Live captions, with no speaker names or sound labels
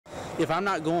if I'm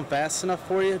not going fast enough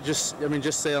for you,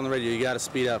 just say on the radio, you got to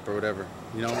speed up or whatever.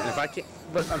 You know, if I can't,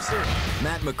 but I'm serious.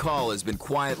 Matt McCall has been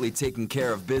quietly taking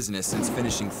care of business since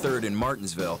finishing 3rd in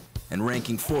Martinsville and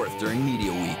ranking 4th during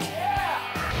media week.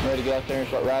 I'm ready to get out there and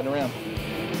start riding around.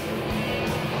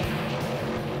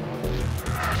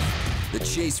 The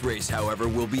chase race, however,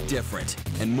 will be different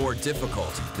and more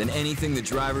difficult than anything the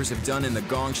drivers have done in the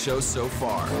Gong Show so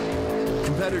far.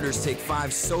 Competitors take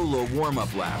 5 solo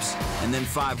warm-up laps and then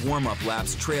 5 warm-up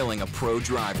laps trailing a pro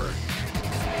driver.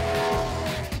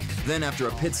 Then after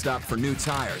a pit stop for new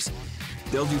tires,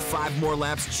 they'll do 5 more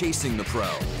laps chasing the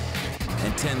pro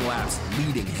and 10 laps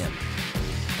leading him.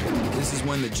 This is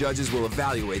when the judges will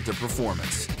evaluate their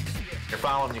performance. You're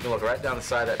following, you can look right down the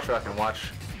side of that truck and watch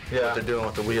what they're doing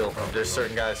with the wheel. There's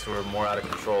certain guys who are more out of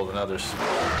control than others.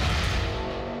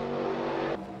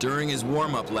 During his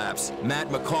warm-up laps, Matt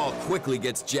McCall quickly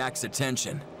gets Jack's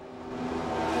attention.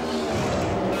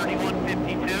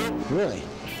 31.52. Really?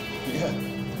 Yeah.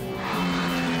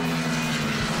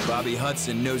 Bobby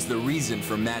Hudson knows the reason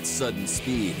for Matt's sudden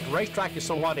speed. The racetrack is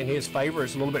somewhat in his favor.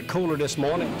 It's a little bit cooler this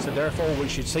morning, so therefore we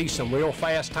should see some real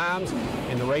fast times,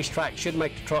 and the racetrack should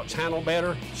make the trucks handle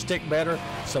better, stick better,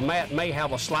 so Matt may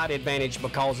have a slight advantage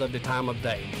because of the time of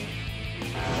day.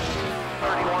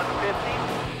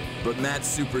 31.50. But Matt's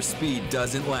super speed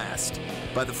doesn't last.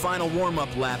 By the final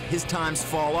warm-up lap, his times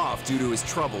fall off due to his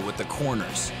trouble with the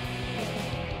corners.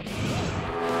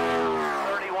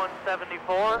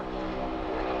 31.74.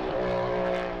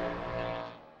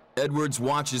 Edwards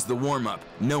watches the warm-up,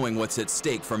 knowing what's at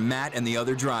stake for Matt and the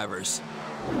other drivers.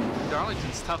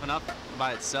 Darlington's tough enough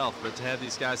by itself, but to have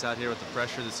these guys out here with the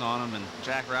pressure that's on them, and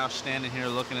Jack Roush standing here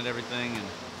looking at everything, and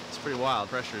it's pretty wild.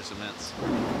 Pressure is immense. I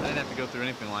didn't have to go through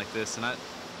anything like this, and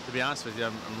to be honest with you,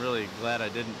 I'm really glad I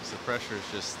didn't, because the pressure is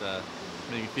just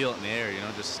making me feel it in the air, you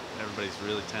know, just everybody's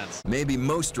really tense. Maybe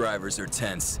most drivers are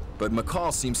tense, but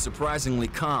McCall seems surprisingly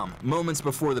calm moments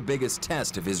before the biggest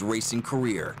test of his racing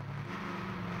career.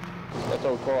 I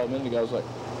told Carl a minute ago, I was like,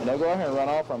 don't go out here and run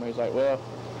off from me. He's like, well,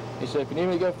 he said, if you need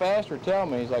me to go faster, tell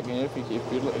me. He's like, you know, if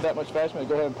you're that much faster,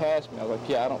 go ahead and pass me. I was like,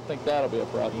 yeah, I don't think that'll be a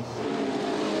problem.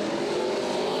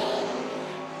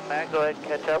 Matt, go ahead and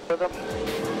catch up with him.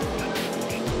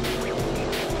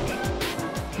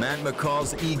 Matt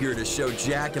McCall's eager to show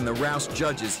Jack and the Roush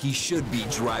judges he should be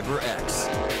driver X.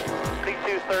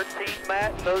 32.13,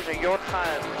 Matt, those are your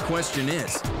times. Question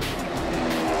is,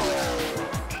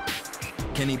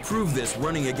 can he prove this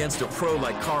running against a pro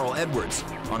like Carl Edwards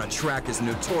on a track as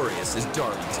notorious as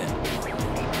Darlington?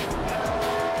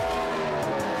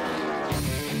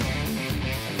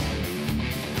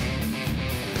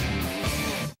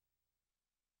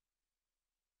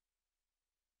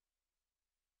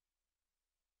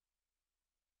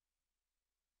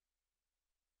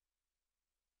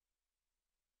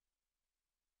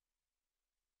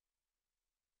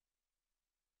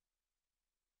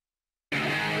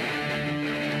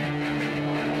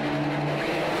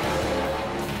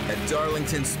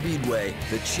 Darlington Speedway,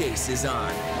 the chase is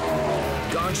on.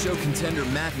 Gong Show contender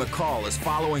Matt McCall is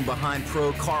following behind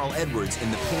pro Carl Edwards in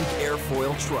the pink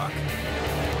airfoil truck.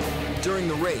 During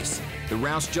the race, the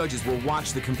Roush judges will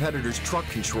watch the competitor's truck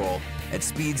control at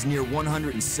speeds near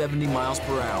 170 miles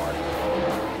per hour.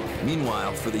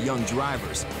 Meanwhile, for the young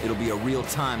drivers, it'll be a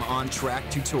real-time on-track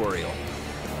tutorial.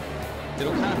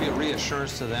 It'll kind of be a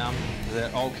reassurance to them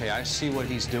that, okay, I see what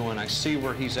he's doing. I see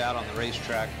where he's at on the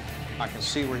racetrack. I can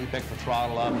see where he picked the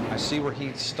throttle up. I see where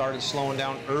he started slowing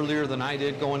down earlier than I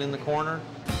did going in the corner.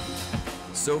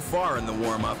 So far in the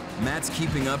warm-up, Matt's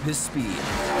keeping up his speed.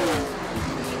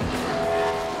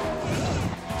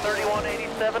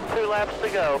 31.87, 2 laps to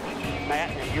go.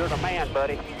 Matt, you're the man,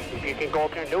 buddy. If you can go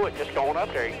up there and do it, just going up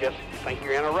there, you just think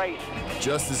you're in a race.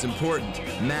 Just as important,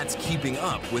 Matt's keeping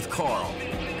up with Carl.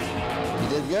 You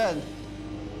did good.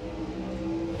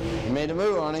 You made a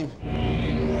move on him.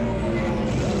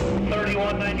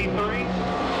 31.93.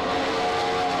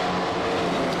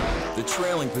 The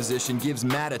trailing position gives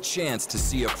Matt a chance to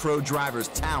see a pro driver's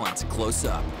talent close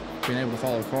up. Being able to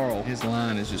follow Carl, his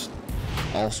line is just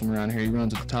awesome around here. He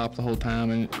runs at the top the whole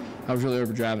time, and I was really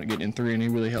overdriving it getting in 3, and he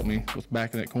really helped me with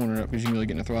backing that corner up because you can really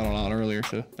get in the throttle a lot earlier,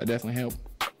 so that definitely helped.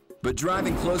 But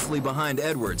driving closely behind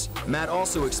Edwards, Matt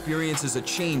also experiences a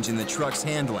change in the truck's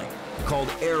handling called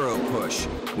aero push,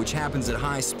 which happens at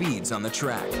high speeds on the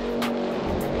track.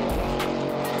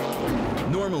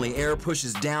 Normally, air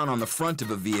pushes down on the front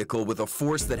of a vehicle with a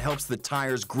force that helps the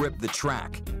tires grip the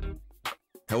track.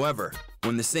 However,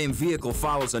 when the same vehicle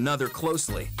follows another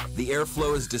closely, the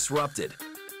airflow is disrupted.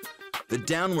 The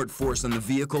downward force on the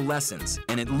vehicle lessens,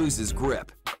 and it loses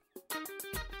grip.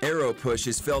 Aero push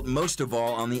is felt most of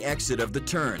all on the exit of the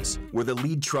turns, where the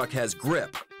lead truck has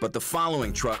grip, but the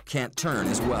following truck can't turn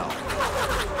as well.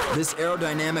 This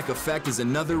aerodynamic effect is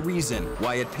another reason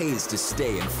why it pays to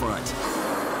stay in front.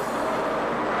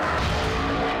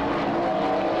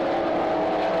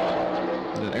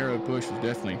 The aero push was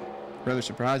definitely rather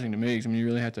surprising to me, because I mean, you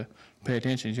really have to pay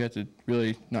attention. You have to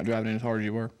really not drive it in as hard as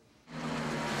you were.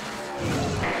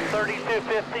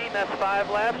 32.15, that's 5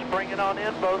 laps. Bring it on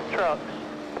in, both trucks.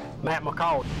 Matt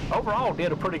McCall overall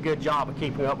did a pretty good job of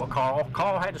keeping up with Carl.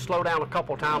 Carl had to slow down a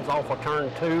couple times off of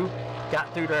turn 2.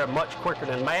 Got through there much quicker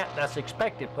than Matt. That's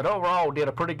expected, but overall did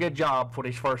a pretty good job for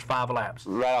these first 5 laps.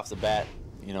 Right off the bat,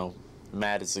 you know,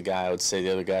 Matt is the guy. I would say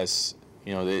the other guys,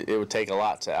 you know, it would take a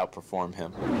lot to outperform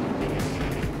him.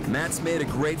 Matt's made a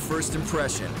great first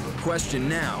impression. Question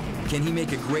now, can he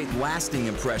make a great lasting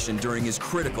impression during his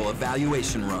critical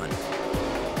evaluation run?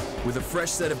 With a fresh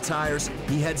set of tires,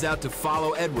 he heads out to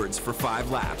follow Edwards for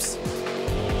 5 laps.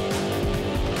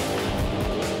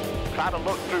 Try to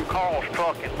look through Carl's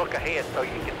truck and look ahead so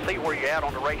you can see where you're at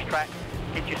on the racetrack.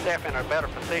 Get yourself in a better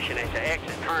position as you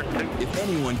exit turn 2. If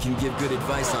anyone can give good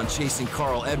advice on chasing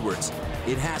Carl Edwards,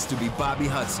 it has to be Bobby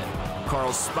Hudson,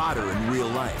 Carl's spotter in real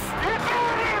life.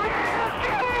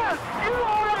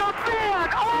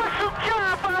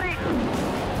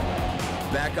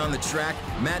 Back on the track,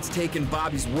 Matt's taken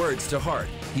Bobby's words to heart.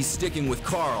 He's sticking with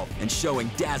Carl and showing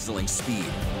dazzling speed.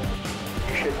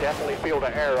 You should definitely feel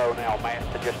the aero now, Matt,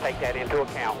 so just take that into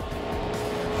account.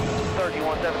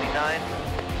 31.79.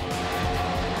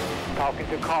 Talking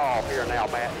to Carl here now,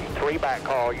 Matt. He's 3 back,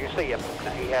 Carl. You see him.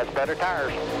 He has better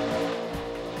tires.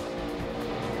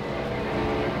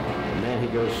 Man, he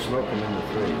goes smoking in the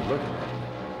 3. Look at that.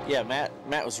 Yeah,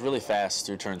 Matt was really fast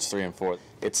through turns 3 and 4.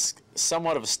 It's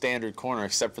somewhat of a standard corner,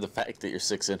 except for the fact that you're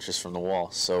 6 inches from the wall.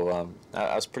 So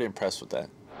I was pretty impressed with that.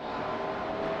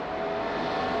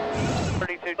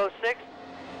 32.06.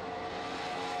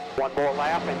 1 more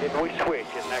lap, and then we switch.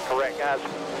 Isn't that correct, guys?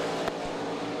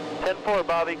 10-4,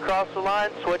 Bobby. Cross the line.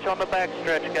 Switch on the back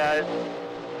stretch, guys.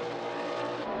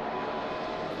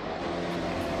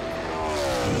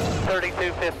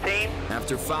 32.15.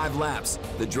 After 5 laps,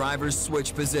 the drivers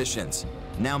switch positions.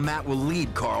 Now Matt will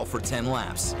lead Carl for 10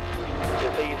 laps.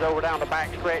 Just ease over down the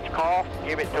back stretch, Carl.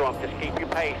 Give it to him. Just keep your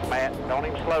pace, Matt. Don't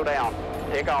even slow down.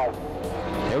 Dig on.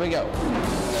 Here we go.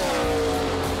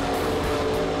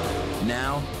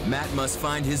 Now, Matt must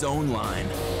find his own line.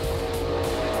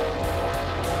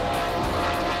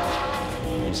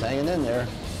 He's hanging in there.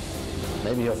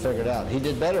 Maybe he'll figure it out. He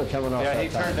did better coming off that time. Yeah,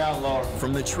 he turned down lower.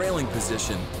 From the trailing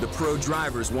position, the pro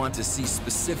drivers want to see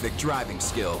specific driving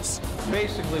skills.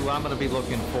 Basically, what I'm going to be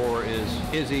looking for is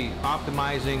he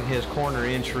optimizing his corner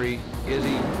entry? Is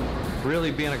he really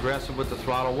being aggressive with the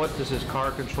throttle? What does his car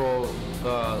control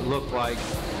look like?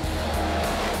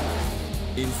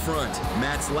 In front,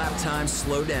 Matt's lap times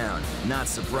slow down, not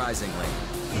surprisingly.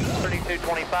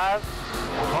 32.25.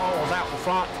 Carl was out in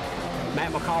front.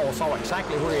 Matt McCall saw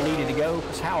exactly where he needed to go,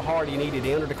 just how hard he needed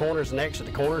to enter the corners and exit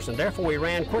the corners, and therefore he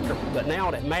ran quicker. But now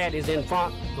that Matt is in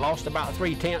front, lost about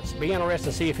 3 tenths, be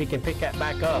interested to see if he can pick that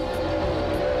back up.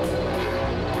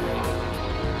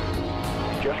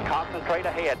 Just concentrate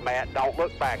ahead, Matt. Don't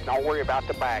look back. Don't worry about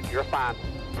the back. You're fine.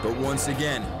 But once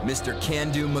again, Mr.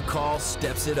 Can-Do McCall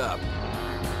steps it up.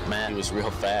 Matt, he was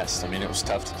real fast. I mean, it was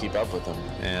tough to keep up with him,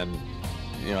 and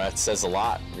you know, that says a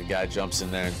lot. The guy jumps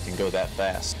in there and can go that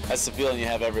fast. That's the feeling you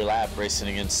have every lap racing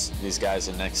against these guys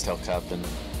in Nextel Cup, and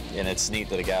it's neat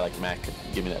that a guy like Matt could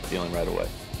give me that feeling right away.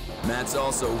 Matt's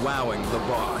also wowing the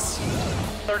boss.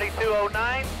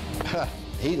 32.09.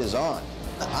 Heat is on.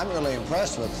 I'm really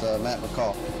impressed with Matt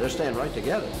McCall. They're staying right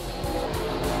together.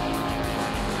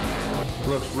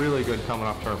 Looks really good coming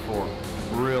off turn 4.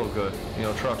 Real good. You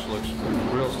know, Trucks looks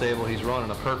real stable. He's running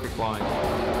a perfect line.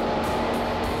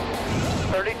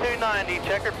 32.90,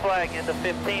 checkered flag into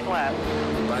 15 laps.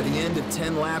 By the end of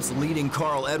 10 laps leading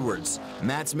Carl Edwards,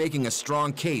 Matt's making a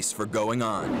strong case for going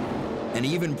on. And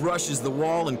he even brushes the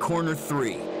wall in corner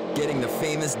 3, getting the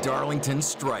famous Darlington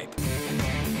stripe.